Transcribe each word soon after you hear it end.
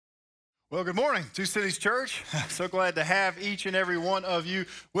Well, good morning, Two Cities Church. So glad to have each and every one of you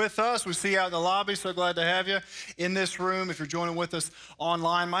with us. We see you out in the lobby. So glad to have you in this room. If you're joining with us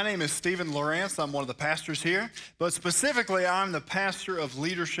online, my name is Stephen Lawrence. I'm one of the pastors here, but specifically, I'm the pastor of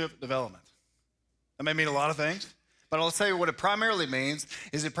leadership development. That may mean a lot of things, but I'll tell you what it primarily means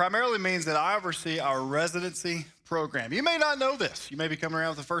is it primarily means that I oversee our residency program. You may not know this. You may be coming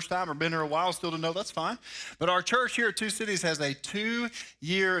around for the first time or been here a while still to know. That's fine. But our church here at Two Cities has a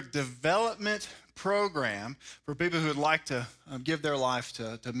 2-year development program for people who would like to give their life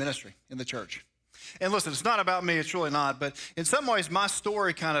to ministry in the church. And listen, it's not about me, it's really not, but in some ways my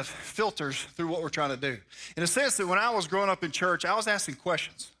story kind of filters through what we're trying to do. In a sense that when I was growing up in church, I was asking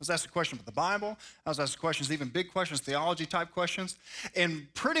questions. I was asking questions about the Bible. I was asking questions, even big questions, theology type questions.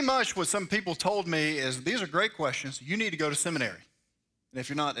 And pretty much what some people told me is, these are great questions, you need to go to seminary. And if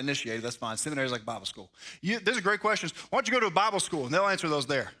you're not initiated, that's fine. Seminary is like Bible school. These are great questions. Why don't you go to a Bible school? And they'll answer those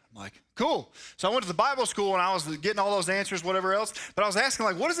there. I'm like, cool. So I went to the Bible school and I was getting all those answers, whatever else. But I was asking,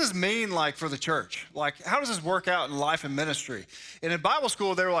 like, what does this mean, like, for the church? Like, how does this work out in life and ministry? And in Bible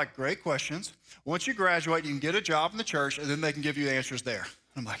school, they were like, great questions. Once you graduate, you can get a job in the church, and then they can give you the answers there.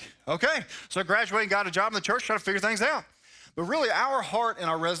 I'm like, okay. So I graduated and got a job in the church, trying to figure things out. But really, our heart in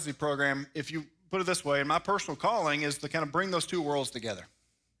our residency program, if you put it this way, and my personal calling is to kind of bring those two worlds together.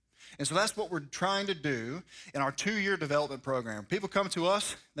 And so that's what we're trying to do in our 2-year development program. People come to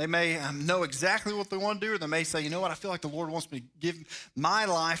us, they may know exactly what they want to do, or they may say, you know what, I feel like the Lord wants me to give my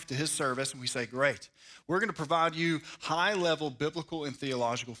life to his service. And we say, great. We're going to provide you high-level biblical and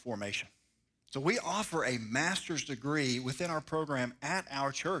theological formation. So we offer a master's degree within our program at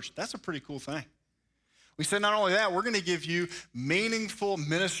our church. That's a pretty cool thing. We said not only that, we're going to give you meaningful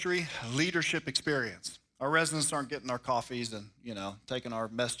ministry leadership experience. Our residents aren't getting our coffees and, taking our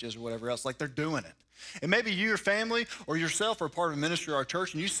messages or whatever else. Like, they're doing it. And maybe you, your family, or yourself are part of a ministry of our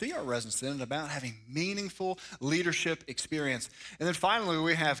church, and you see our residents in it about having meaningful leadership experience. And then finally,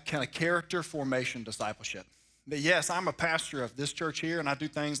 we have kind of character formation discipleship. But yes, I'm a pastor of this church here, and I do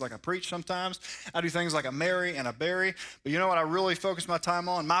things like I preach sometimes. I do things like I marry and I bury. But you know what I really focus my time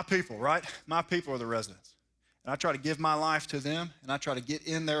on? My people, right? My people are the residents. And I try to give my life to them, and I try to get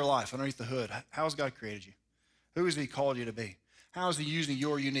in their life underneath the hood. How has God created you? Who has he called you to be? How is he using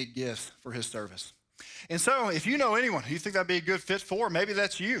your unique gifts for his service? And so if you know anyone who you think that'd be a good fit for, maybe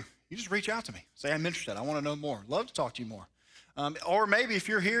that's you. You just reach out to me. Say, I'm interested. I want to know more. Love to talk to you more. Or maybe if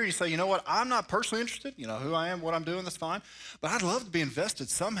you're here and you say, you know what, I'm not personally interested. You know who I am, what I'm doing, that's fine. But I'd love to be invested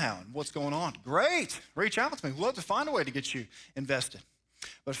somehow in what's going on. Great. Reach out to me. We'd love to find a way to get you invested.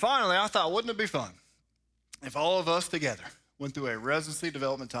 But finally, I thought, wouldn't it be fun if all of us together went through a residency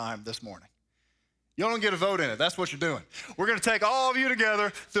development time this morning? You don't get a vote in it. That's what you're doing. We're going to take all of you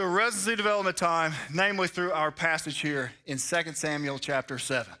together through a residency development time, namely through our passage here in 2 Samuel chapter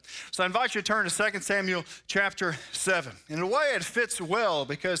 7. So I invite you to turn to 2 Samuel chapter 7. In a way, it fits well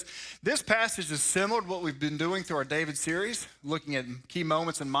because this passage is similar to what we've been doing through our David series, looking at key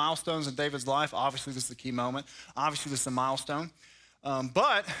moments and milestones in David's life. Obviously, this is a key moment. Obviously, this is a milestone.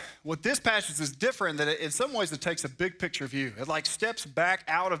 But what this passage is different, that in some ways it takes a big picture view. It like steps back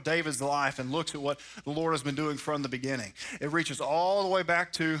out of David's life and looks at what the Lord has been doing from the beginning. It reaches all the way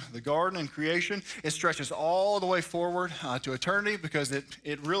back to the garden and creation. It stretches all the way forward to eternity because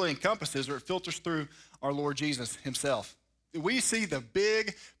it really encompasses, or it filters through our Lord Jesus himself. We see the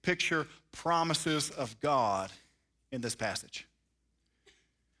big picture promises of God in this passage.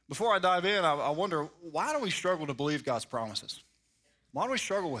 Before I dive in, I wonder, why do we struggle to believe God's promises? Why do we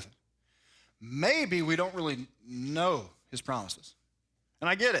struggle with it? Maybe we don't really know his promises. And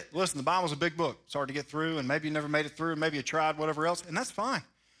I get it. Listen, the Bible's a big book. It's hard to get through, and maybe you never made it through, and maybe you tried, whatever else, and that's fine.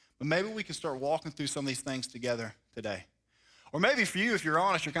 But maybe we can start walking through some of these things together today. Or maybe for you, if you're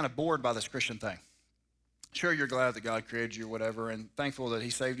honest, you're kind of bored by this Christian thing. Sure, you're glad that God created you or whatever, and thankful that he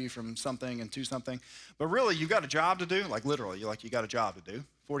saved you from something and to something. But really, you've got a job to do, like literally, you got a job to do,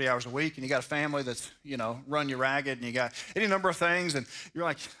 40 hours a week, and you got a family that's, run you ragged, and you got any number of things, and you're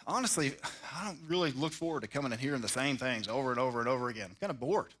like, honestly, I don't really look forward to coming and hearing the same things over and over and over again. I'm kind of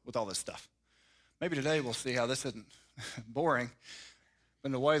bored with all this stuff. Maybe today we'll see how this isn't boring, but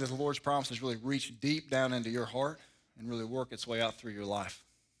in a way that the Lord's promises really reach deep down into your heart and really work its way out through your life.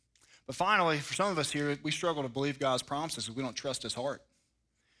 But finally, for some of us here, we struggle to believe God's promises because we don't trust his heart.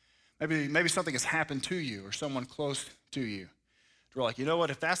 Maybe something has happened to you or someone close to you. We're like, you know what,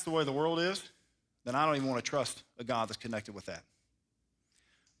 if that's the way the world is, then I don't even want to trust a God that's connected with that.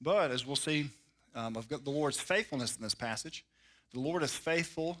 But as we'll see of the Lord's faithfulness in this passage, the Lord is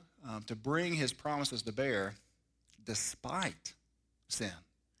faithful to bring his promises to bear despite sin,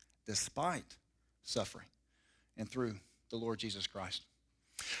 despite suffering, and through the Lord Jesus Christ.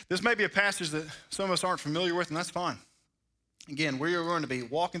 This may be a passage that some of us aren't familiar with, and that's fine. Again, we are going to be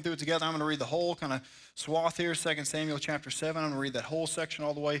walking through it together. I'm going to read the whole kind of swath here, 2 Samuel chapter 7. I'm going to read that whole section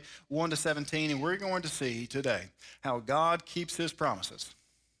all the way 1 to 17, and we're going to see today how God keeps his promises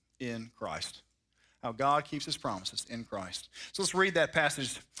in Christ. How God keeps his promises in Christ. So let's read that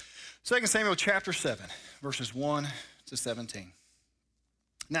passage, 2 Samuel chapter 7, verses 1 to 17.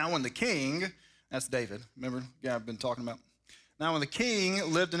 Now when the king, that's David, remember the guy I've been talking about? Now when the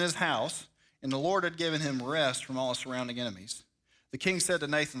king lived in his house, and the Lord had given him rest from all his surrounding enemies, the king said to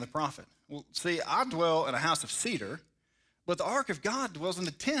Nathan the prophet, well, see, I dwell in a house of cedar, but the ark of God dwells in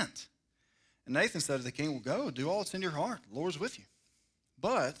a tent. And Nathan said to the king, well, go, do all that's in your heart. The Lord's with you.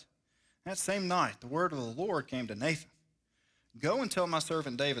 But that same night, the word of the Lord came to Nathan. Go and tell my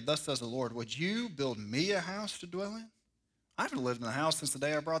servant David, thus says the Lord, would you build me a house to dwell in? I haven't lived in a house since the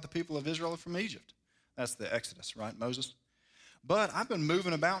day I brought the people of Israel from Egypt. That's the Exodus, right, Moses? But I've been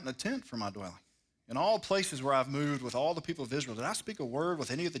moving about in a tent for my dwelling. In all places where I've moved with all the people of Israel, did I speak a word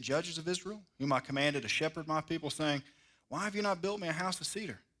with any of the judges of Israel, whom I commanded to shepherd my people, saying, why have you not built me a house of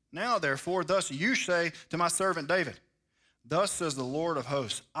cedar? Now, therefore, thus you say to my servant David, thus says the Lord of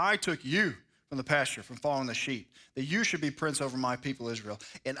hosts, I took you from the pasture, from following the sheep, that you should be prince over my people Israel.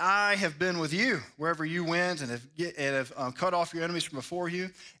 And I have been with you wherever you went and have cut off your enemies from before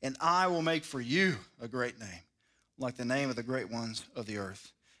you, and I will make for you a great name, like the name of the great ones of the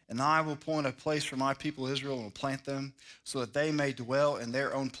earth. And I will appoint a place for my people Israel and will plant them so that they may dwell in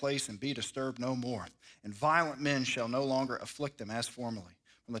their own place and be disturbed no more. And violent men shall no longer afflict them as formerly,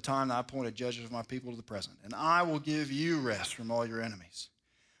 from the time that I appointed judges of my people to the present. And I will give you rest from all your enemies.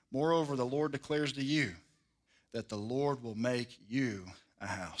 Moreover, the Lord declares to you that the Lord will make you a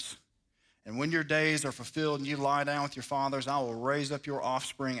house. And when your days are fulfilled and you lie down with your fathers, I will raise up your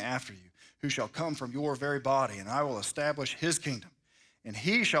offspring after you, who shall come from your very body, and I will establish his kingdom. And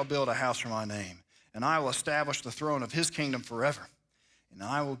he shall build a house for my name, and I will establish the throne of his kingdom forever. And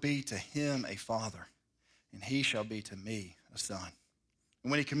I will be to him a father, and he shall be to me a son.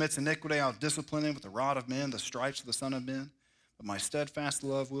 And when he commits iniquity, I'll discipline him with the rod of men, the stripes of the Son of Men. But my steadfast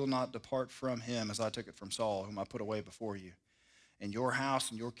love will not depart from him, as I took it from Saul, whom I put away before you. And your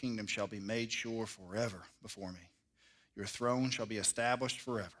house and your kingdom shall be made sure forever before me. Your throne shall be established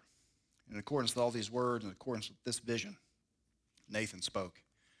forever. In accordance with all these words, in accordance with this vision, Nathan spoke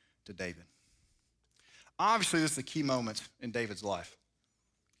to David. Obviously, this is a key moment in David's life.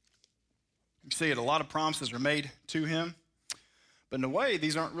 You see it, a lot of promises are made to him, but in a way,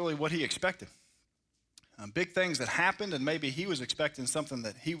 these aren't really what he expected. Big things that happened, and maybe he was expecting something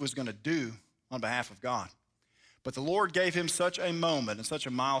that he was going to do on behalf of God. But the Lord gave him such a moment and such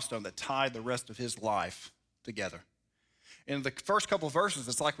a milestone that tied the rest of his life together. In the first couple of verses,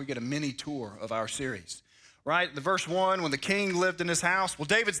 it's like we get a mini tour of our series, right? The verse 1, when the king lived in his house, well,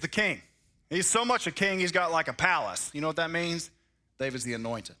 David's the king. He's so much a king, he's got like a palace. You know what that means? David's the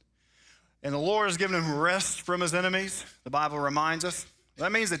anointed. And the Lord has given him rest from his enemies, the Bible reminds us.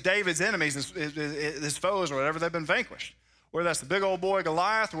 That means that David's enemies, his foes or whatever, they've been vanquished. Whether that's the big old boy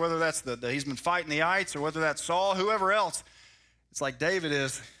Goliath, or whether that's he's been fighting the ites, or whether that's Saul, whoever else, it's like David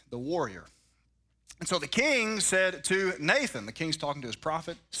is the warrior. And so the king said to Nathan, the king's talking to his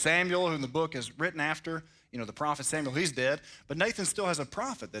prophet, Samuel, whom the book is written after, the prophet Samuel, he's dead, but Nathan still has a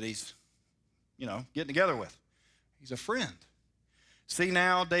prophet that he's, getting together with. He's a friend. See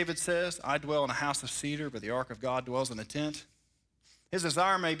now, David says, I dwell in a house of cedar, but the ark of God dwells in a tent. His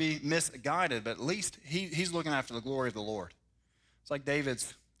desire may be misguided, but at least he's looking after the glory of the Lord. It's like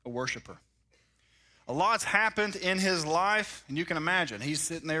David's a worshiper. A lot's happened in his life, and you can imagine, he's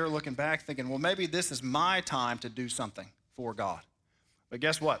sitting there looking back thinking, well, maybe this is my time to do something for God. But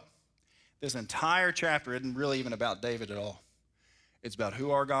guess what? This entire chapter isn't really even about David at all. It's about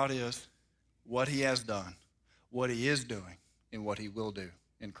who our God is, what he has done, what he is doing, and what he will do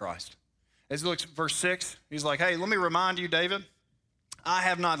in Christ. As he looks at verse 6, he's like, hey, let me remind you, David, I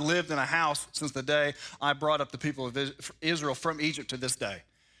have not lived in a house since the day I brought up the people of Israel from Egypt to this day.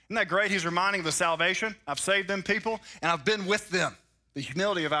 Isn't that great? He's reminding of the salvation. I've saved them people, and I've been with them. The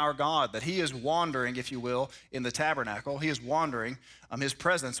humility of our God, that he is wandering, if you will, in the tabernacle. He is wandering his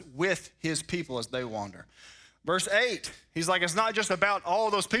presence with his people as they wander. Verse 8, he's like, it's not just about all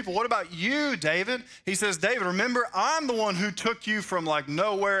of those people. What about you, David? He says, David, remember, I'm the one who took you from like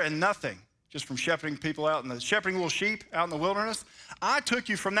nowhere and nothing, just from shepherding people out in the shepherding little sheep out in the wilderness. I took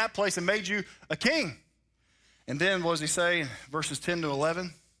you from that place and made you a king. And then what does he say in verses 10 to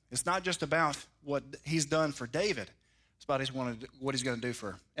 11? It's not just about what he's done for David. It's about what he's going to do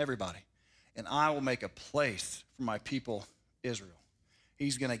for everybody. And I will make a place for my people, Israel.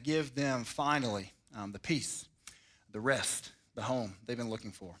 He's going to give them finally the peace, the rest, the home they've been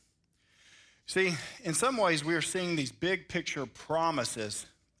looking for. See, in some ways, we are seeing these big picture promises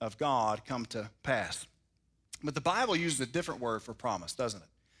of God come to pass. But the Bible uses a different word for promise, doesn't it?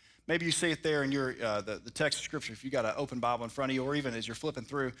 Maybe you see it there in your the text of Scripture if you got an open Bible in front of you, or even as you're flipping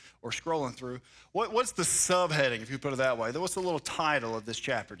through or scrolling through. What's the subheading, if you put it that way? What's the little title of this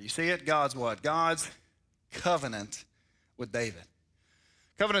chapter? Do you see it? God's what? God's covenant with David.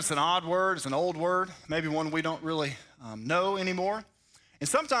 Covenant's an odd word. It's an old word, maybe one we don't really know anymore. And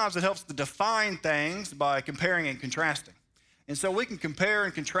sometimes it helps to define things by comparing and contrasting. And so we can compare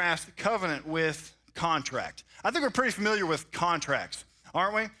and contrast covenant with contract. I think we're pretty familiar with contracts,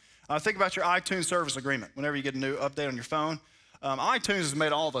 aren't we? Think about your iTunes service agreement. Whenever you get a new update on your phone, iTunes has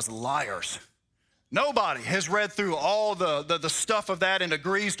made all of us liars. Nobody has read through all the stuff of that and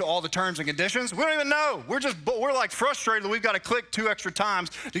agrees to all the terms and conditions. We don't even know. We're like frustrated that we've got to click 2 extra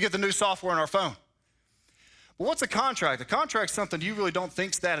times to get the new software on our phone. But what's a contract? A contract's something you really don't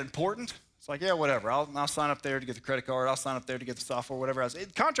think's that important. It's like, yeah, whatever. I'll sign up there to get the credit card. I'll sign up there to get the software, whatever else.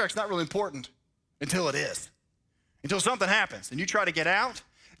 Contract's not really important until it is. Until something happens and you try to get out.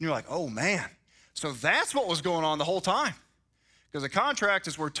 And you're like, oh, man. So that's what was going on the whole time. Because a contract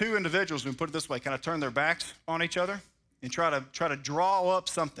is where 2 individuals, we put it this way, kind of turn their backs on each other and try to draw up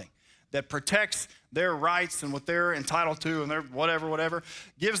something that protects their rights and what they're entitled to and their whatever,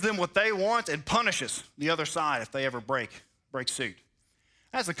 gives them what they want and punishes the other side if they ever break suit.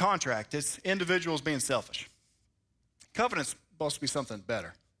 That's a contract. It's individuals being selfish. Covenant's supposed to be something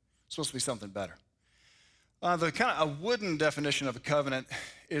better. It's supposed to be something better. The kind of a wooden definition of a covenant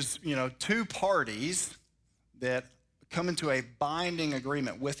is, 2 parties that come into a binding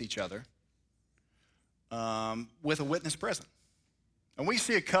agreement with each other with a witness present. And we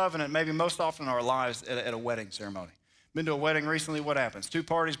see a covenant maybe most often in our lives at a wedding ceremony. Been to a wedding recently, what happens? 2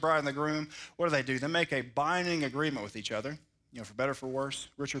 parties, bride and the groom, what do? They make a binding agreement with each other, for better, for worse,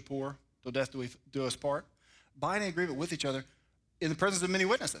 rich or poor, till death do us part. Binding agreement with each other in the presence of many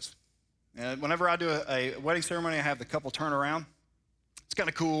witnesses. And whenever I do a wedding ceremony, I have the couple turn around. It's kind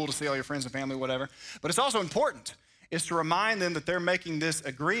of cool to see all your friends and family, whatever. But it's also important. It's to remind them that they're making this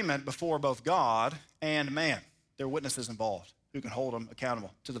agreement before both God and man. There are witnesses involved who can hold them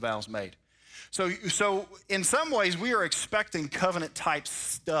accountable to the vows made. So in some ways, we are expecting covenant-type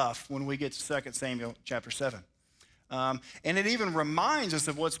stuff when we get to 2 Samuel chapter 7. And it even reminds us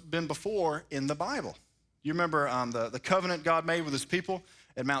of what's been before in the Bible. You remember the covenant God made with his people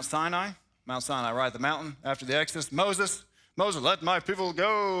at Mount Sinai? Mount Sinai, right? The mountain after the Exodus. Moses, let my people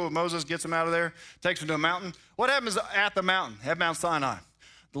go. Moses gets them out of there, takes them to a mountain. What happens at the mountain, at Mount Sinai?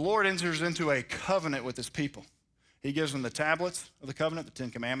 The Lord enters into a covenant with his people. He gives them the tablets of the covenant, the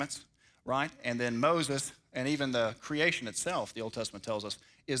 10 Commandments, right? And then Moses, and even the creation itself, the Old Testament tells us,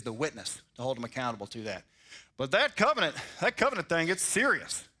 is the witness to hold them accountable to that. But that covenant thing, it's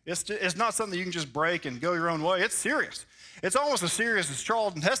serious. It's not something you can just break and go your own way. It's serious. It's almost as serious as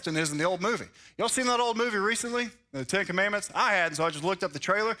Charlton Heston is in the old movie. Y'all seen that old movie recently, The 10 Commandments? I hadn't, so I just looked up the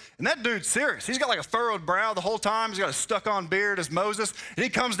trailer, and that dude's serious. He's got like a furrowed brow the whole time. He's got a stuck-on beard as Moses, and he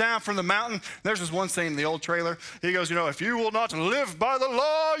comes down from the mountain. There's this one scene in the old trailer. He goes, if you will not live by the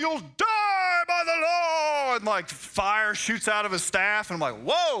law, you'll die by the law. And like fire shoots out of his staff, and I'm like,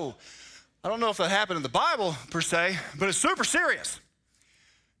 whoa. I don't know if that happened in the Bible per se, but it's super serious.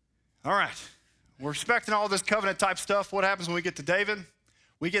 All right. We're expecting all this covenant-type stuff. What happens when we get to David?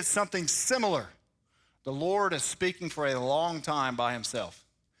 We get something similar. The Lord is speaking for a long time by himself.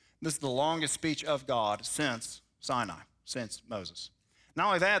 This is the longest speech of God since Sinai, since Moses. Not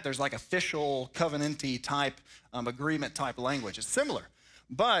only that, there's like official covenant-y type, agreement-type language. It's similar,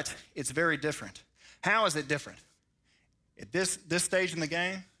 but it's very different. How is it different? At this stage in the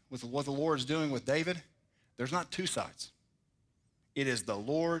game, with what the Lord is doing with David, there's not 2 sides. It is the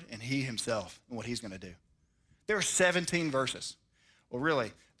Lord and he himself and what he's going to do. There are 17 verses. Well,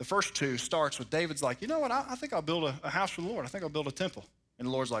 really, the first 2 starts with David's like, you know what, I think I'll build a house for the Lord. I think I'll build a temple. And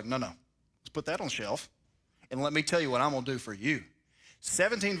the Lord's like, no, let's put that on the shelf and let me tell you what I'm going to do for you.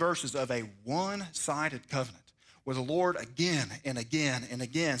 17 verses of a one-sided covenant where the Lord again and again and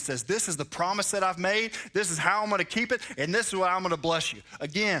again says, this is the promise that I've made, this is how I'm going to keep it, and this is what I'm going to bless you.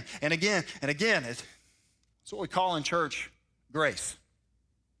 Again and again and again. It's what we call in church grace.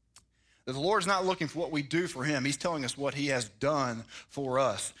 That the Lord's not looking for what we do for him. He's telling us what he has done for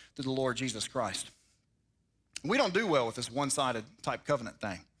us through the Lord Jesus Christ. We don't do well with this one-sided type covenant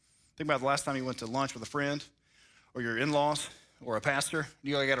thing. Think about the last time you went to lunch with a friend or your in-laws or a pastor.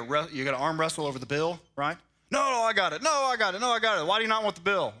 You got to arm wrestle over the bill, right? No, I got it. No, I got it. Why do you not want the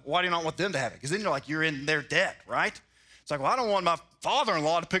bill? Why do you not want them to have it? Because then you're in their debt, right? It's like, well, I don't want my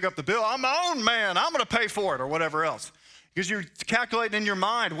father-in-law to pick up the bill. I'm my own man. I'm going to pay for it or whatever else. Because you're calculating in your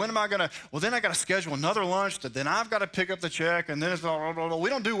mind, when am I going to, well, then I got to schedule another lunch, then I've got to pick up the check, and then it's blah, blah, blah. We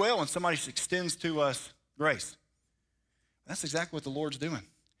don't do well when somebody extends to us grace. That's exactly what the Lord's doing.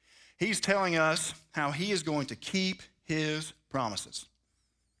 He's telling us how he is going to keep his promises.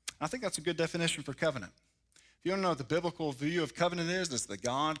 I think that's a good definition for covenant. If you don't know what the biblical view of covenant is, it's that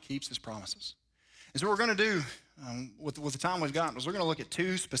God keeps his promises. And so what we're going to do with the time we've got is we're going to look at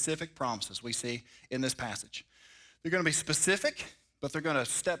two specific promises we see in this passage. They're going to be specific, but they're going to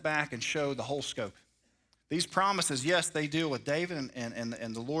step back and show the whole scope. These promises, yes, they deal with David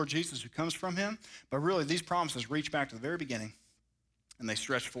and the Lord Jesus who comes from him, but really these promises reach back to the very beginning and they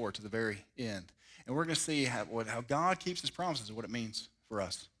stretch forward to the very end. And we're going to see how God keeps his promises and what it means for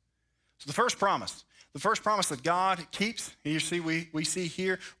us. So the first promise that God keeps, you see, we see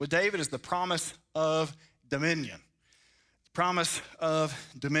here with David is the promise of dominion. The promise of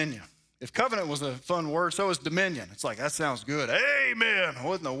dominion. If covenant was a fun word, so is dominion. It's like, that sounds good. Amen.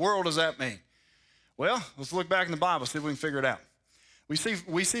 What in the world does that mean? Well, let's look back in the Bible, see if we can figure it out. We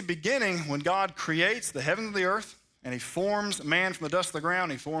see beginning when God creates the heaven and the earth, and he forms man from the dust of the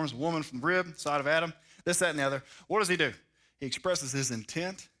ground. He forms a woman from the rib, side of Adam, this, that, and the other. What does he do? He expresses his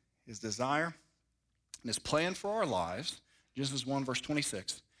intent, his desire, and his plan for our lives. Genesis 1, verse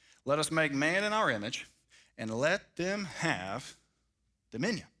 26. Let us make man in our image, and let them have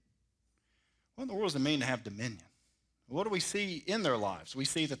dominion. What in the world does it mean to have dominion? What do we see in their lives? We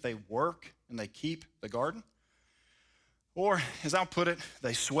see that they work and they keep the garden. Or, as I'll put it,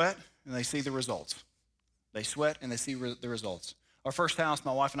 they sweat and they see the results. They sweat and they see the results. Our first house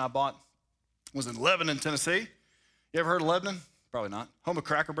my wife and I bought was in Lebanon, Tennessee. You ever heard of Lebanon? Probably not. Home of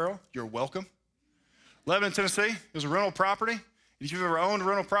Cracker Barrel, you're welcome. Lebanon, Tennessee, it was a rental property. If you've ever owned a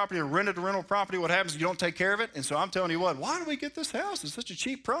rental property or rented a rental property, what happens is you don't take care of it. And so I'm telling you what, why did we get this house at such a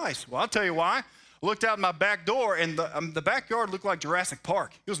cheap price? Well, I'll tell you why. I looked out my back door, and the backyard looked like Jurassic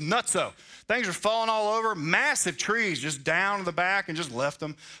Park. It was nutso. Things were falling all over, massive trees just down in the back and just left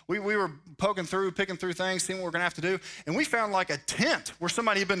them. We were picking through things, seeing what we're going to have to do. And we found like a tent where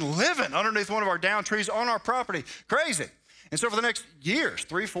somebody had been living underneath one of our down trees on our property. Crazy. And so for the next years,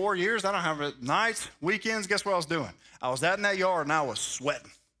 3-4 years, I don't have it, nights, weekends, guess what I was doing? I was out in that yard and I was sweating.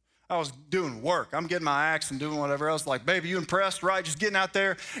 I was doing work. I'm getting my axe and doing whatever else. Like, baby, you impressed, right? Just getting out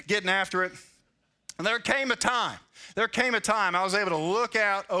there, getting after it. And there came a time I was able to look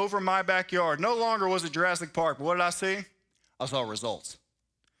out over my backyard. No longer was it Jurassic Park, but what did I see? I saw results.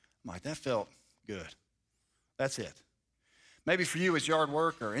 I'm like, that felt good. That's it. Maybe for you it's yard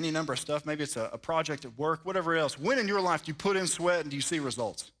work or any number of stuff. Maybe it's a project at work, whatever else. When in your life do you put in sweat and do you see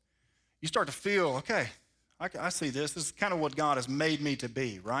results? You start to feel, okay, I see this. This is kind of what God has made me to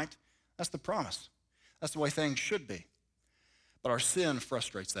be, right? That's the promise. That's the way things should be. But our sin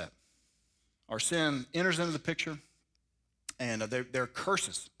frustrates that. Our sin enters into the picture, and there are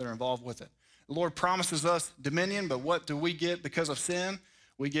curses that are involved with it. The Lord promises us dominion, but what do we get because of sin?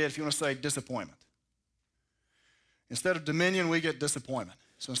 We get, if you want to say, disappointment. Instead of dominion, we get disappointment.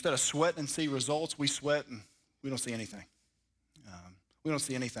 So instead of sweat and see results, we sweat and we don't see anything. We don't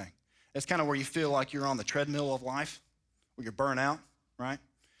see anything. It's kind of where you feel like you're on the treadmill of life, where you're burnt out, right?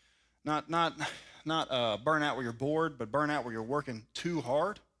 Not burnt out where you're bored, but burnt out where you're working too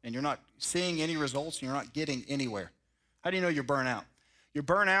hard and you're not seeing any results and you're not getting anywhere. How do you know you're burnt out? You're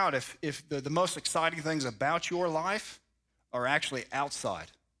burnt out if the most exciting things about your life are actually outside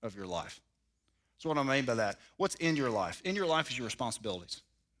of your life. So what I mean by that, what's in your life? In your life is your responsibilities.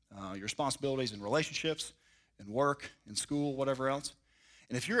 Your responsibilities in relationships, in work, in school, whatever else.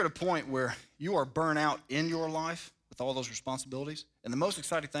 And if you're at a point where you are burnt out in your life with all those responsibilities, and the most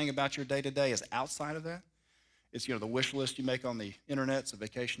exciting thing about your day-to-day is outside of that, it's the wish list you make on the internet, it's a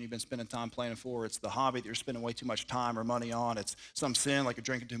vacation you've been spending time planning for, it's the hobby that you're spending way too much time or money on, it's some sin like you're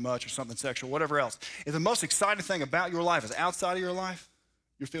drinking too much or something sexual, whatever else. If the most exciting thing about your life is outside of your life,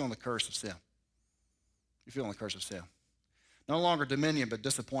 you're feeling the curse of sin. You're feeling the curse of sin. No longer dominion, but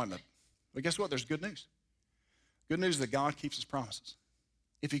disappointment. But guess what? There's good news. Good news is that God keeps his promises.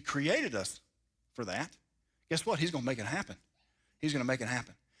 If he created us for that, guess what? He's going to make it happen. He's going to make it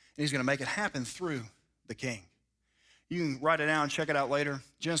happen. And he's going to make it happen through the King. You can write it down and check it out later.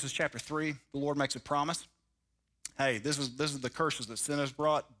 Genesis chapter 3, the Lord makes a promise. Hey, this is the curses that sin has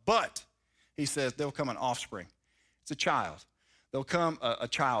brought, but he says there'll come an offspring. It's a child. There'll come a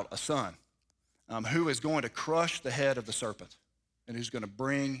child, a son, who is going to crush the head of the serpent and who's going to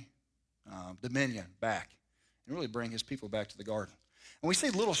bring dominion back and really bring his people back to the garden. And we see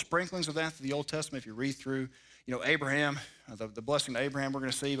little sprinklings of that through the Old Testament. If you read through, Abraham, the blessing to Abraham we're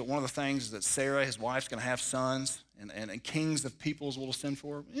going to see, but one of the things is that Sarah, his wife's going to have sons, and kings of peoples will descend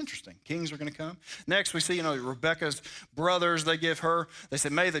for. Interesting. Kings are going to come. Next, we see, Rebekah's brothers, they say,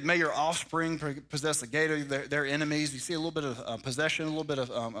 may your offspring possess the gate of their enemies. You see a little bit of possession, a little bit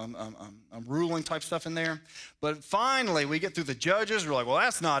of ruling type stuff in there. But finally, we get through the Judges. We're like, well,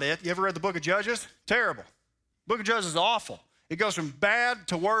 that's not it. You ever read the book of Judges? Terrible. The book of Judges is awful. It goes from bad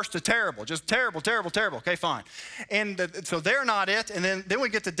to worse to terrible. Just terrible, terrible, terrible. Okay, fine. And so they're not it. And then we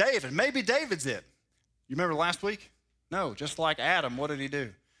get to David. Maybe David's it. You remember last week? No, just like Adam, what did he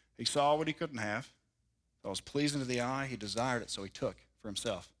do? He saw what he couldn't have. It was pleasing to the eye. He desired it, so he took for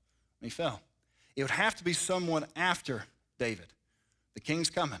himself. And he fell. It would have to be someone after David. The king's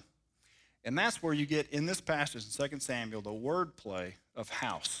coming. And that's where you get in this passage in 2 Samuel the wordplay of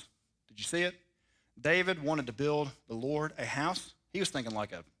house. Did you see it? David wanted to build the Lord a house. He was thinking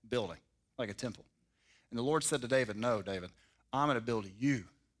like a building, like a temple. And the Lord said to David, no, David, I'm going to build you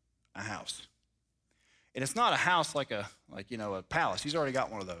a house. And it's not a house like a palace. He's already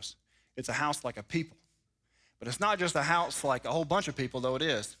got one of those. It's a house like a people. But it's not just a house like a whole bunch of people, though it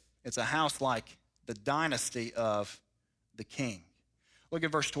is. It's a house like the dynasty of the king. Look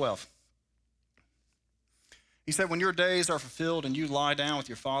at verse 12. He said, when your days are fulfilled and you lie down with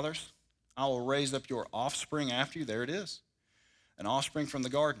your fathers, I will raise up your offspring after you. There it is. An offspring from the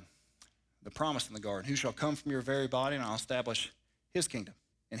garden, the promise in the garden, who shall come from your very body, and I'll establish his kingdom.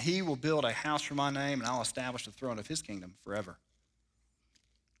 And he will build a house for my name, and I'll establish the throne of his kingdom forever.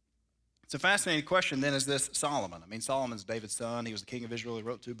 It's a fascinating question then, is this Solomon? I mean, Solomon's David's son. He was the king of Israel. He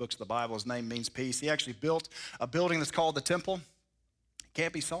wrote 2 books of the Bible. His name means peace. He actually built a building that's called the temple. It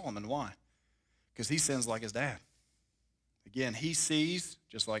can't be Solomon. Why? Because he sins like his dad. Again, he sees,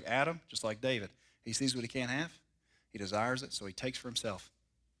 just like Adam, just like David, he sees what he can't have. He desires it, so he takes for himself.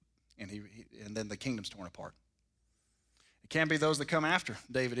 And then the kingdom's torn apart. It can't be those that come after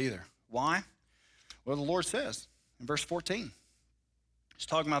David either. Why? Well, the Lord says in verse 14, he's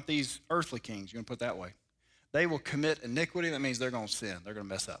talking about these earthly kings, you're going to put it that way. They will commit iniquity. That means they're going to sin. They're going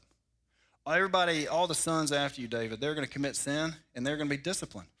to mess up. Everybody, all the sons after you, David, they're going to commit sin, and they're going to be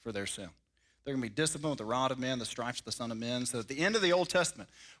disciplined for their sin. They're going to be disciplined with the rod of men, the stripes of the Son of Men. So at the end of the Old Testament,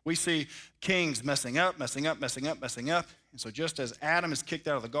 we see kings messing up. And so just as Adam is kicked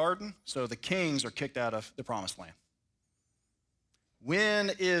out of the garden, so the kings are kicked out of the promised land.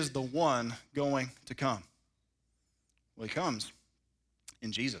 When is the one going to come? Well, he comes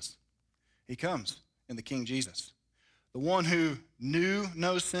in Jesus. He comes in the King Jesus. The one who knew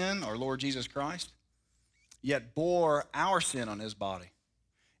no sin, our Lord Jesus Christ, yet bore our sin on his body,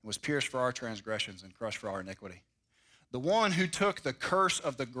 and was pierced for our transgressions and crushed for our iniquity. The one who took the curse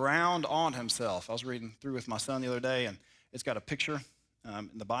of the ground on himself. I was reading through with my son the other day, and it's got a picture in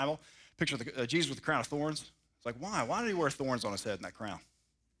the Bible, picture of Jesus with the crown of thorns. It's like, why? Why did he wear thorns on his head in that crown?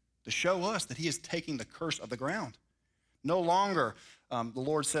 To show us that he is taking the curse of the ground. No longer, the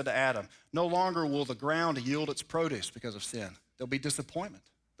Lord said to Adam, no longer will the ground yield its produce because of sin. There'll be disappointment.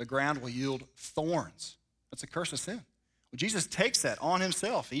 The ground will yield thorns. That's a curse of sin. Well, Jesus takes that on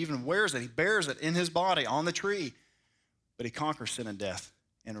himself. He even wears it. He bears it in his body on the tree. But he conquers sin and death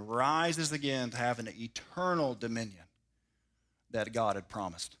and rises again to have an eternal dominion that God had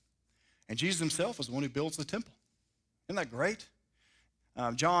promised. And Jesus himself is the one who builds the temple. Isn't that great?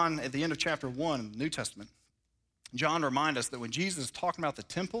 John, at the end of chapter 1 in the New Testament, John reminds us that when Jesus is talking about the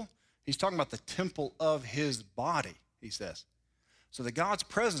temple, he's talking about the temple of his body, he says. So that God's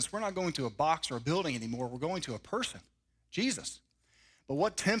presence, we're not going to a box or a building anymore. We're going to a person. Jesus. But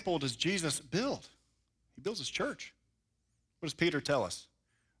what temple does Jesus build? He builds his church. What does Peter tell us?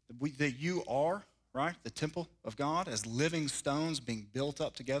 That you are, right, the temple of God as living stones being built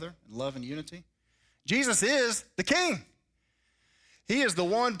up together in love and unity. Jesus is the King. He is the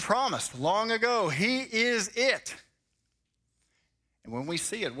one promised long ago. He is it. And when we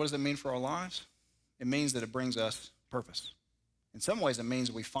see it, what does it mean for our lives? It means that it brings us purpose. In some ways, it means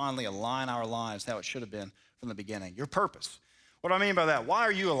that we finally align our lives how it should have been from the beginning. Your purpose. What do I mean by that? Why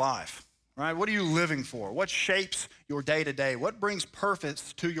are you alive? Right? What are you living for? What shapes your day-to-day? What brings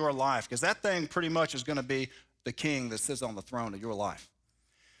purpose to your life? Because that thing pretty much is going to be the king that sits on the throne of your life.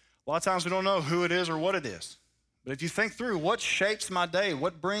 A lot of times we don't know who it is or what it is. But if you think through what shapes my day,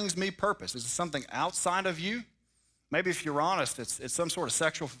 what brings me purpose? Is it something outside of you? Maybe if you're honest, it's some sort of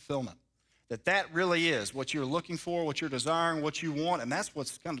sexual fulfillment. That really is what you're looking for, what you're desiring, what you want, and that's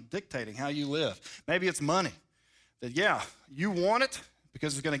what's kind of dictating how you live. Maybe it's money. That, yeah, you want it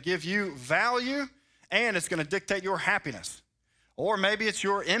because it's going to give you value and it's going to dictate your happiness. Or maybe it's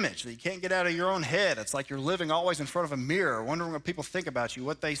your image that you can't get out of your own head. It's like you're living always in front of a mirror, wondering what people think about you,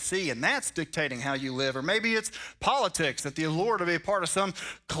 what they see, and that's dictating how you live. Or maybe it's politics, that the allure to be a part of some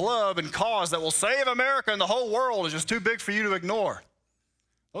club and cause that will save America and the whole world is just too big for you to ignore.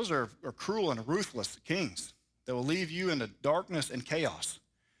 Those are cruel and ruthless kings that will leave you into darkness and chaos.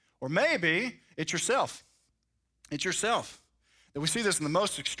 Or maybe it's yourself. It's yourself. That we see this in the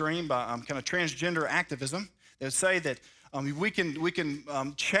most extreme by kind of transgender activism. They would say that we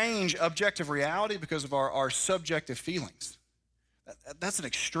can change objective reality because of our subjective feelings. That's an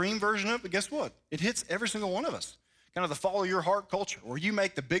extreme version of it, but guess what? It hits every single one of us. Kind of the follow your heart culture, where you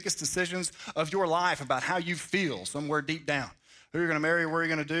make the biggest decisions of your life about how you feel somewhere deep down. Who you're going to marry, where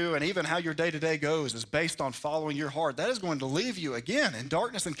you're going to do, and even how your day-to-day goes is based on following your heart. That is going to leave you, again, in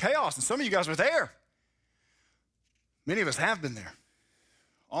darkness and chaos, and some of you guys are there. Many of us have been there.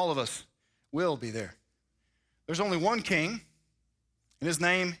 All of us will be there. There's only one king, and his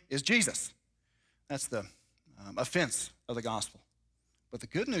name is Jesus. That's the offense of the gospel. But the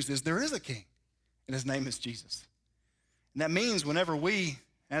good news is there is a king, and his name is Jesus. And that means whenever we,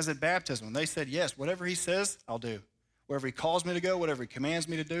 as at baptism, when they said, yes, whatever he says, I'll do. Wherever he calls me to go, whatever he commands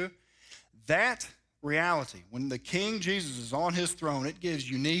me to do, that reality, when the King Jesus is on his throne, it gives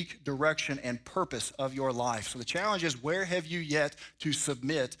unique direction and purpose of your life. So the challenge is, where have you yet to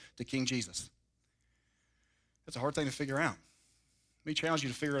submit to King Jesus? That's a hard thing to figure out. Let me challenge you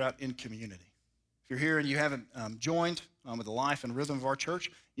to figure it out in community. If you're here and you haven't joined with the life and rhythm of our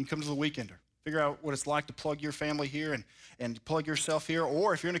church, you can come to the Weekender. Figure out what it's like to plug your family here and plug yourself here.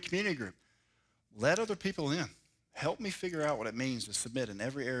 Or if you're in a community group, let other people in. Help me figure out what it means to submit in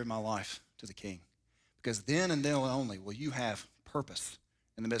every area of my life to the King. Because then and then only will you have purpose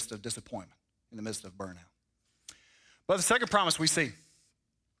in the midst of disappointment, in the midst of burnout. But the second promise we see,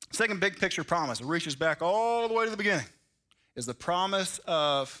 second big picture promise, it reaches back all the way to the beginning, is the promise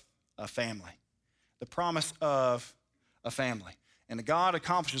of a family. The promise of a family. And God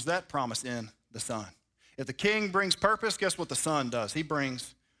accomplishes that promise in the Son. If the King brings purpose, guess what the Son does? He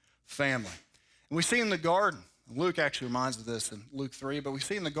brings family. And we see in the garden, Luke actually reminds us of this in Luke 3, but we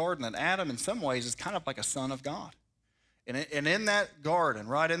see in the garden that Adam in some ways is kind of like a son of God. And in that garden,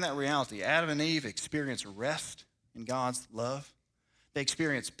 right in that reality, Adam and Eve experience rest in God's love. They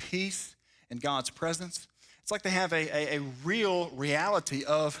experience peace in God's presence. It's like they have a real reality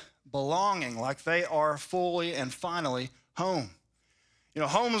of belonging, like they are fully and finally home. You know,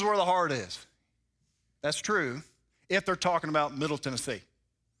 home is where the heart is. That's true if they're talking about Middle Tennessee.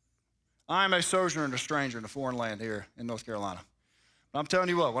 I'm a sojourner and a stranger in a foreign land here in North Carolina. But I'm telling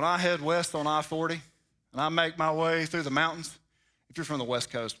you what, when I head west on I-40 and I make my way through the mountains, if you're from the West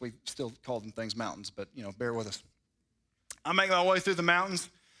Coast, we still call them things mountains, but, bear with us. I make my way through the mountains,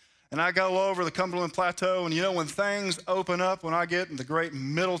 and I go over the Cumberland Plateau, and when things open up, when I get in the great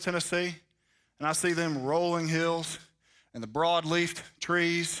Middle Tennessee, and I see them rolling hills and the broad-leafed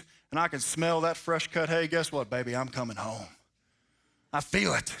trees, and I can smell that fresh-cut hay, guess what, baby? I'm coming home. I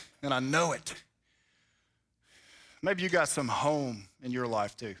feel it, and I know it. Maybe you got some home in your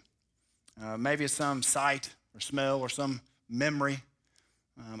life, too. Maybe it's some sight or smell or some memory.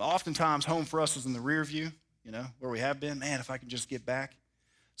 Oftentimes, home for us is in the rear view, where we have been. Man, if I can just get back.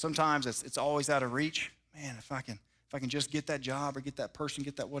 Sometimes it's always out of reach. Man, if I can just get that job or get that person,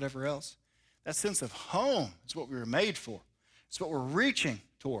 get that whatever else. That sense of home is what we were made for. It's what we're reaching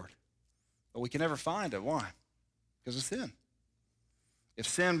toward. But we can never find it. Why? Because of sin. If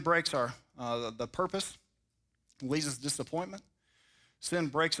sin breaks the purpose, leads us to disappointment, sin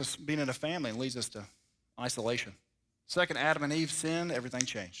breaks us being in a family and leads us to isolation. Second, Adam and Eve sinned, everything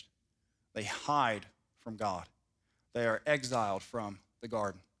changed. They hide from God. They are exiled from the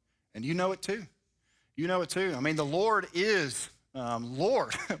garden. And you know it too. You know it too. I mean, the Lord is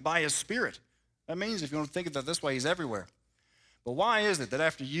Lord by his Spirit. That means if you want to think of it this way, he's everywhere. But why is it that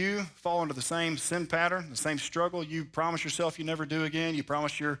after you fall into the same sin pattern, the same struggle, you promise yourself you never do again, you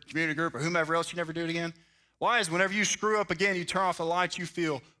promise your community group or whomever else you never do it again? Why is it whenever you screw up again, you turn off the lights, you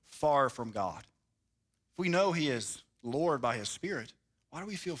feel far from God? If we know he is Lord by his Spirit, why do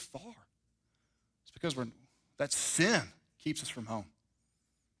we feel far? It's because that sin keeps us from home,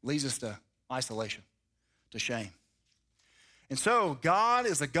 leads us to isolation, to shame. And so God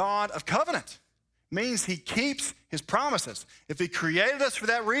is a God of covenant. Means he keeps his promises. If he created us for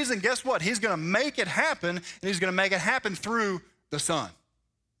that reason, guess what? He's going to make it happen, and he's going to make it happen through the Son.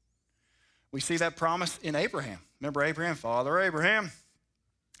 We see that promise in Abraham. Remember Abraham? Father Abraham.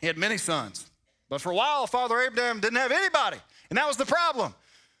 He had many sons. But for a while, Father Abraham didn't have anybody, and that was the problem.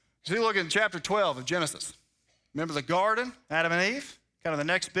 So you look in chapter 12 of Genesis. Remember the garden, Adam and Eve? Kind of the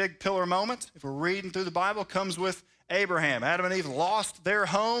next big pillar moment, if we're reading through the Bible, comes with Abraham. Adam and Eve lost their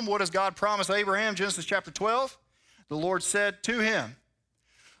home. What does God promise Abraham? Genesis chapter 12. The Lord said to him,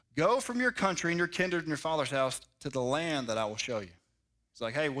 go from your country and your kindred and your father's house to the land that I will show you. It's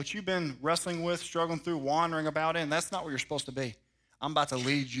like, hey, what you've been wrestling with, struggling through, wandering about in, that's not where you're supposed to be. I'm about to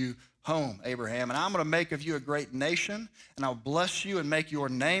lead you home, Abraham, and I'm going to make of you a great nation, and I'll bless you and make your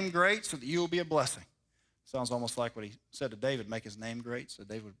name great so that you will be a blessing. Sounds almost like what he said to David, make his name great so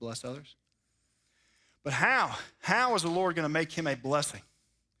David would bless others. But how? How is the Lord going to make him a blessing?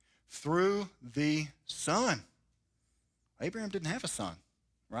 Through the son. Abraham didn't have a son,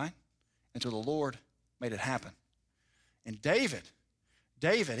 right? Until the Lord made it happen. And David,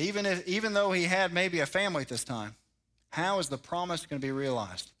 even though he had maybe a family at this time, how is the promise going to be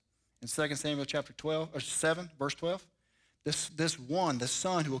realized? In 2 Samuel chapter 7, verse 12, this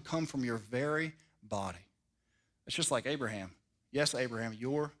son who will come from your very body. It's just like Abraham. Yes, Abraham,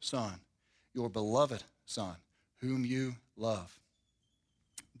 your son, your beloved son, whom you love.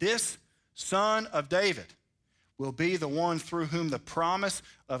 This son of David will be the one through whom the promise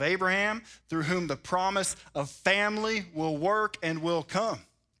of Abraham, through whom the promise of family will work and will come.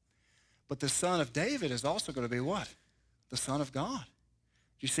 But the son of David is also going to be what? The Son of God.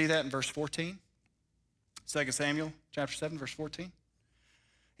 Do you see that in verse 14? 2 Samuel chapter 7, verse 14.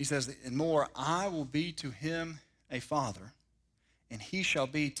 He says, and more, I will be to him a father, and he shall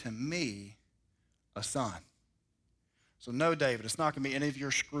be to me a son. So no, David, it's not going to be any of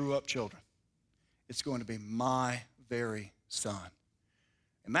your screw-up children. It's going to be my very son.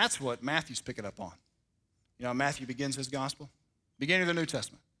 And that's what Matthew's picking up on. You know, Matthew begins his gospel, beginning of the New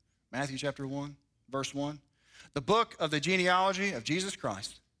Testament. Matthew chapter 1, verse 1. The book of the genealogy of Jesus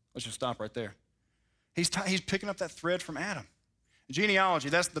Christ. Let's just stop right there. He's picking up that thread from Adam. Genealogy,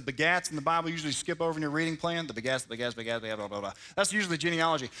 that's the begats in the Bible. You usually skip over in your reading plan. The begats, blah, blah, blah. That's usually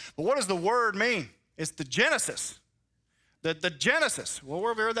genealogy. But what does the word mean? It's the Genesis. The Genesis. Well,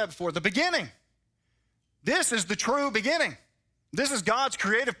 where have we heard that before? The beginning. This is the true beginning. This is God's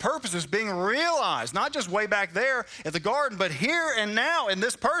creative purposes being realized, not just way back there at the garden, but here and now in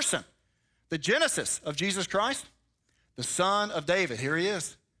this person. The Genesis of Jesus Christ, the Son of David. Here he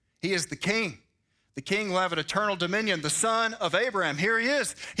is. He is the King. The King will have an eternal dominion, the Son of Abraham. Here he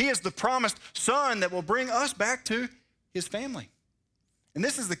is. He is the promised Son that will bring us back to his family. And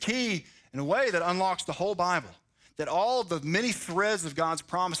this is the key in a way that unlocks the whole Bible, that all the many threads of God's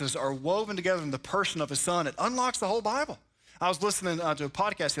promises are woven together in the person of his Son. It unlocks the whole Bible. I was listening to a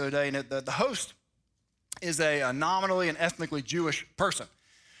podcast the other day, and the host is a nominally and ethnically Jewish person.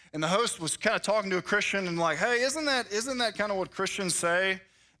 And the host was kind of talking to a Christian and like, hey, isn't that kind of what Christians say?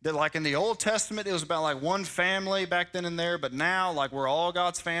 That like in the Old Testament, it was about like one family back then and there, but now like we're all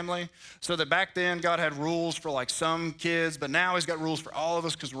God's family. So that back then God had rules for like some kids, but now he's got rules for all of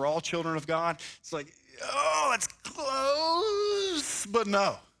us because we're all children of God. It's like, oh, that's close, but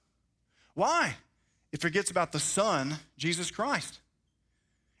no. Why? It forgets about the Son, Jesus Christ.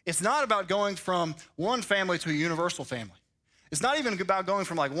 It's not about going from one family to a universal family. It's not even about going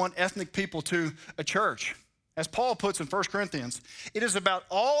from like one ethnic people to a church. As Paul puts in 1 Corinthians, it is about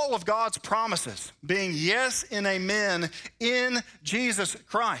all of God's promises being yes and amen in Jesus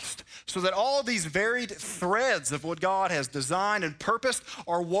Christ, so that all these varied threads of what God has designed and purposed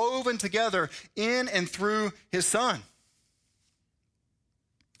are woven together in and through his Son.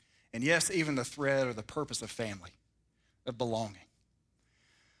 And yes, even the thread or the purpose of family, of belonging.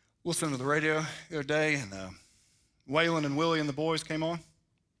 Listening to the radio the other day, and Waylon and Willie and the boys came on.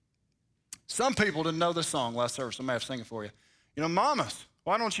 Some people didn't know this song last service. I may have to sing it for you. You know, mamas,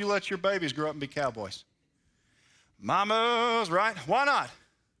 why don't you let your babies grow up and be cowboys? Mamas, right? Why not?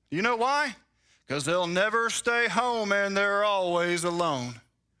 Do you know why? Because they'll never stay home and they're always alone,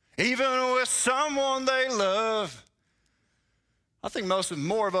 even with someone they love. I think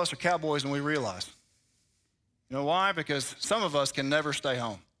more of us are cowboys than we realize. You know why? Because some of us can never stay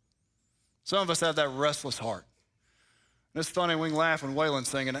home. Some of us have that restless heart. And it's funny, we can laugh when Waylon's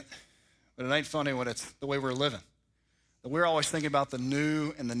singing it. But it ain't funny when it's the way we're living. That we're always thinking about the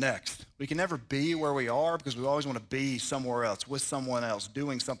new and the next. We can never be where we are because we always want to be somewhere else, with someone else,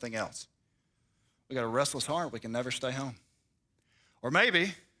 doing something else. We got a restless heart. We can never stay home. Or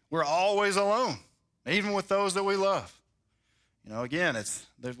maybe we're always alone, even with those that we love. You know, again,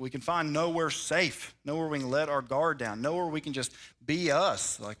 we can find nowhere safe, nowhere we can let our guard down, nowhere we can just be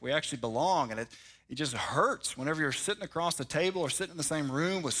us, like we actually belong. And it just hurts whenever you're sitting across the table or sitting in the same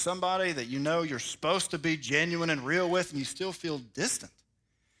room with somebody that you know you're supposed to be genuine and real with, and you still feel distant.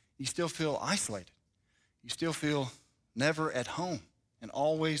 You still feel isolated. You still feel never at home and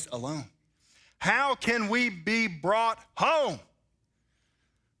always alone. How can we be brought home?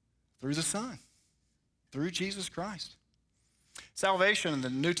 Through the Son. through Jesus Christ. Salvation in the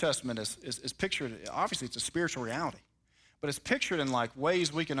New Testament is pictured, obviously it's a spiritual reality, but it's pictured in like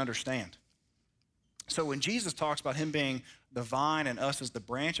ways we can understand. So when Jesus talks about him being the vine and us as the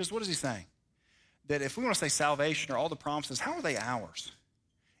branches, what is he saying? That if we want to say salvation or all the promises, how are they ours?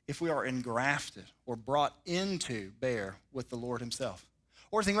 If we are engrafted or brought into bear with the Lord himself.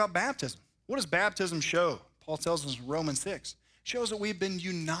 Or think about baptism. What does baptism show? Paul tells us in Romans 6. It shows that we've been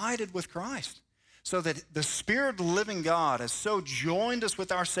united with Christ. So that the Spirit of the living God has so joined us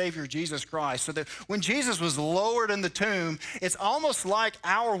with our Savior, Jesus Christ, so that when Jesus was lowered in the tomb, it's almost like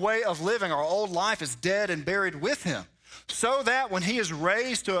our way of living, our old life is dead and buried with him. So that when he is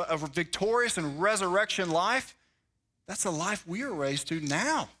raised to a victorious and resurrection life, that's the life we are raised to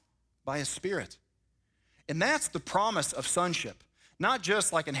now by his Spirit. And that's the promise of sonship, not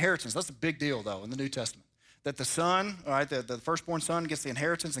just like inheritance. That's a big deal, though, in the New Testament. That the son, all right, the firstborn son gets the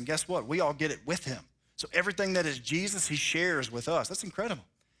inheritance, and guess what? We all get it with him. So everything that is Jesus, he shares with us. That's incredible.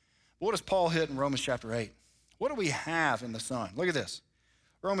 But what does Paul hit in Romans chapter 8? What do we have in the Son? Look at this.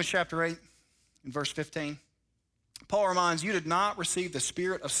 Romans chapter 8, in verse 15. Paul reminds, you did not receive the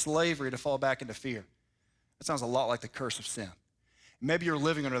spirit of slavery to fall back into fear. That sounds a lot like the curse of sin. Maybe you're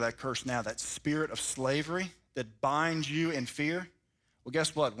living under that curse now, that spirit of slavery that binds you in fear. Well,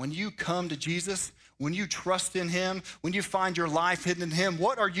 guess what? When you come to Jesus, when you trust in him, when you find your life hidden in him,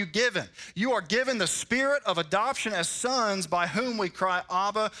 what are you given? You are given the spirit of adoption as sons by whom we cry,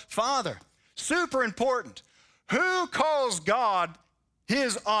 Abba, Father. Super important. Who calls God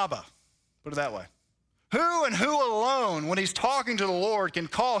his Abba? Put it that way. Who and who alone, when he's talking to the Lord, can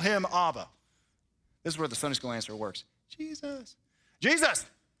call him Abba? This is where the Sunday school answer works. Jesus. Jesus.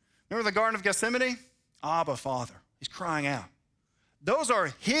 Remember the Garden of Gethsemane? Abba, Father. He's crying out. Those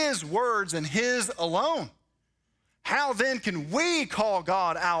are his words and his alone. How then can we call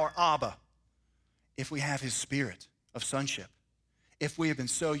God our Abba? If we have his spirit of sonship. If we have been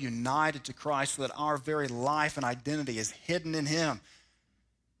so united to Christ so that our very life and identity is hidden in him.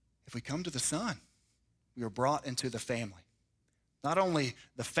 If we come to the Son, we are brought into the family. Not only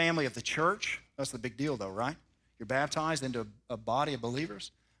the family of the church, that's the big deal though, right? You're baptized into a body of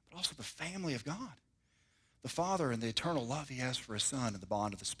believers, but also the family of God. The Father and the eternal love he has for his Son and the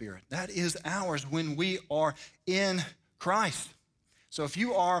bond of the Spirit. That is ours when we are in Christ. So if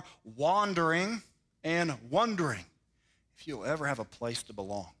you are wandering and wondering if you'll ever have a place to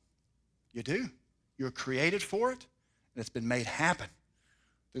belong, you do. You're created for it, and it's been made happen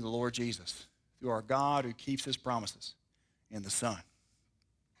through the Lord Jesus, through our God who keeps his promises in the Son.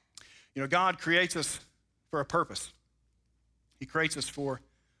 You know, God creates us for a purpose. He creates us for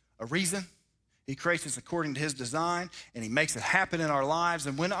a reason. He creates us according to his design, and he makes it happen in our lives.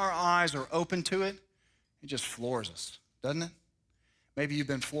 And when our eyes are open to it, it just floors us, doesn't it? Maybe you've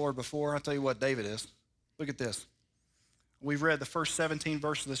been floored before. I'll tell you what David is. Look at this. We've read the first 17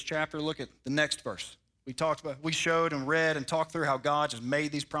 verses of this chapter. Look at the next verse. We showed and read and talked through how God just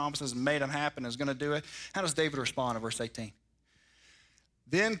made these promises and made them happen and is going to do it. How does David respond in verse 18?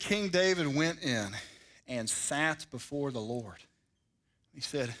 Then King David went in and sat before the Lord. He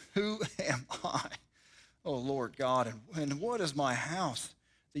said, who am I, O Lord God, and what is my house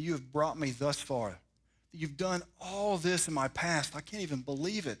that you have brought me thus far? That you've done all this in my past. I can't even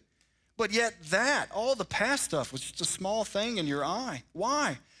believe it. But yet all the past stuff was just a small thing in your eye.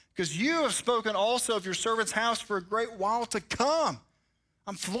 Why? Because you have spoken also of your servant's house for a great while to come.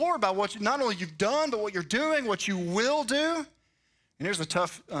 I'm floored by what not only you've done, but what you're doing, what you will do. And here's a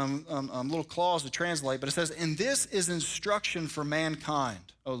tough little clause to translate, but it says, and this is instruction for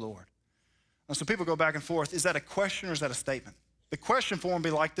mankind, O Lord. And so people go back and forth. Is that a question or is that a statement? The question form would be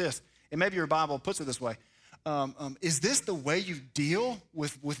like this, and maybe your Bible puts it this way. Is this the way you deal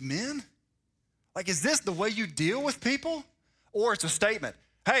with men? Like, is this the way you deal with people? Or it's a statement.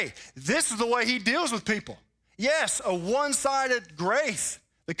 Hey, this is the way he deals with people. Yes, a one-sided grace,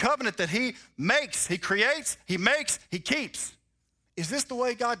 the covenant that he makes, he creates, he makes, he keeps. Is this the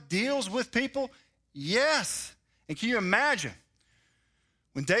way God deals with people? Yes. And can you imagine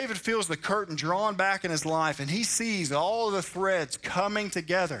when David feels the curtain drawn back in his life and he sees all of the threads coming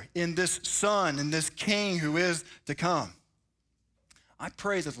together in this son and this king who is to come? I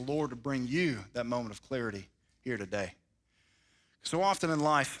pray that the Lord would bring you that moment of clarity here today. So often in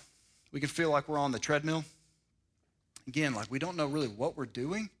life, we can feel like we're on the treadmill. Again, like we don't know really what we're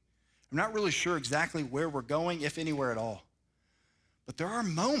doing. We're not really sure exactly where we're going, if anywhere at all. But there are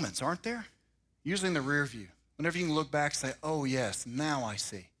moments, aren't there? Usually in the rear view. Whenever you can look back and say, oh yes, now I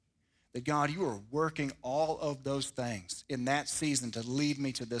see. That God, you are working all of those things in that season to lead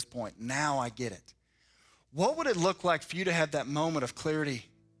me to this point. Now I get it. What would it look like for you to have that moment of clarity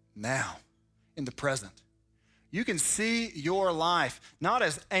now? in the present. You can see your life not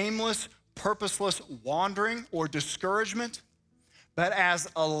as aimless, purposeless wandering or discouragement, but as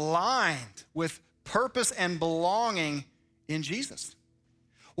aligned with purpose and belonging in Jesus.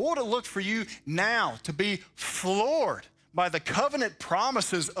 What would it look for you now to be floored by the covenant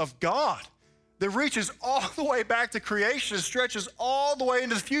promises of God that reaches all the way back to creation, stretches all the way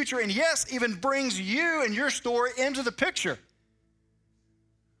into the future, and yes, even brings you and your story into the picture?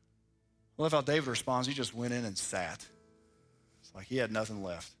 I love how David responds. He just went in and sat. It's like he had nothing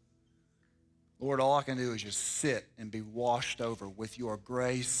left. Lord, all I can do is just sit and be washed over with your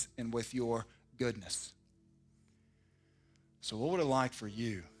grace and with your goodness. So what would it like for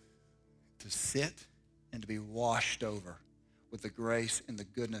you to sit and to be washed over with the grace and the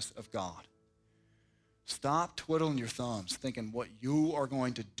goodness of God? Stop twiddling your thumbs thinking what you are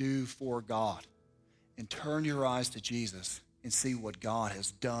going to do for God, and turn your eyes to Jesus and see what God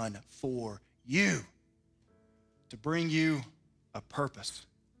has done for you to bring you a purpose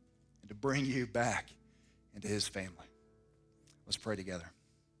and to bring you back into his family. Let's pray together.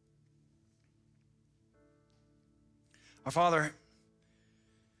 Our Father,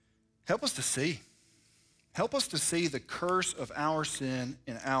 help us to see. Help us to see the curse of our sin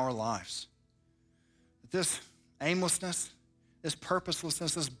in our lives. That this aimlessness, this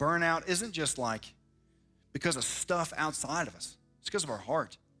purposelessness, this burnout isn't just like because of stuff outside of us. It's because of our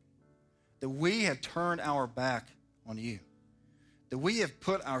heart. That we have turned our back on you. That we have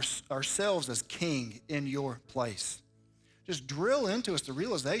put ourselves as king in your place. Just drill into us the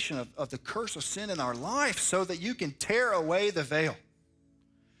realization of the curse of sin in our life so that you can tear away the veil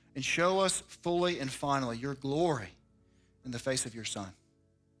and show us fully and finally your glory in the face of your Son.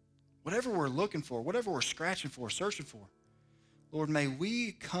 Whatever we're looking for, whatever we're scratching for, searching for, Lord, may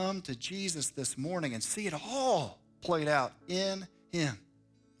we come to Jesus this morning and see it all played out in him.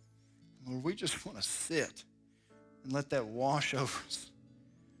 Lord, we just want to sit and let that wash over us.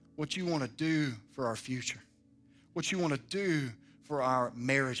 What you want to do for our future. What you want to do for our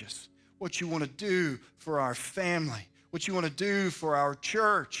marriages. What you want to do for our family. What you want to do for our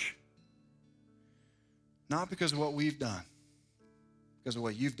church. Not because of what we've done, because of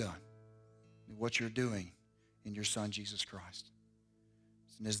what you've done and what you're doing in your Son, Jesus Christ.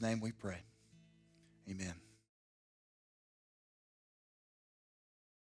 In his name we pray. Amen.